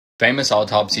Famous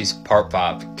Autopsies Part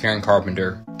 5. Karen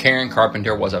Carpenter. Karen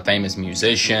Carpenter was a famous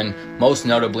musician, most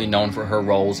notably known for her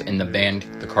roles in the band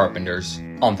The Carpenters.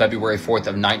 On February 4th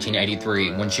of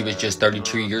 1983, when she was just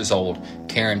 32 years old,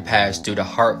 Karen passed due to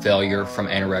heart failure from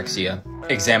anorexia.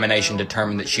 Examination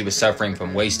determined that she was suffering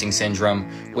from wasting syndrome,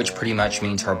 which pretty much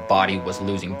means her body was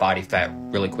losing body fat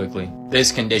really quickly.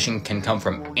 This condition can come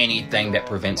from anything that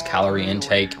prevents calorie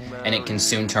intake, and it can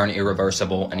soon turn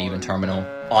irreversible and even terminal.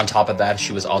 On top of that,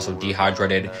 she was also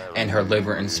dehydrated, and her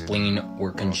liver and spleen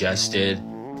were congested.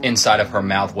 Inside of her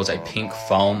mouth was a pink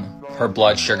foam. Her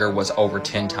blood sugar was over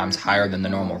 10 times higher than the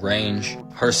normal range.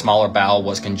 Her smaller bowel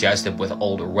was congested with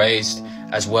older waste,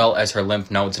 as well as her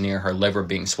lymph nodes near her liver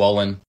being swollen.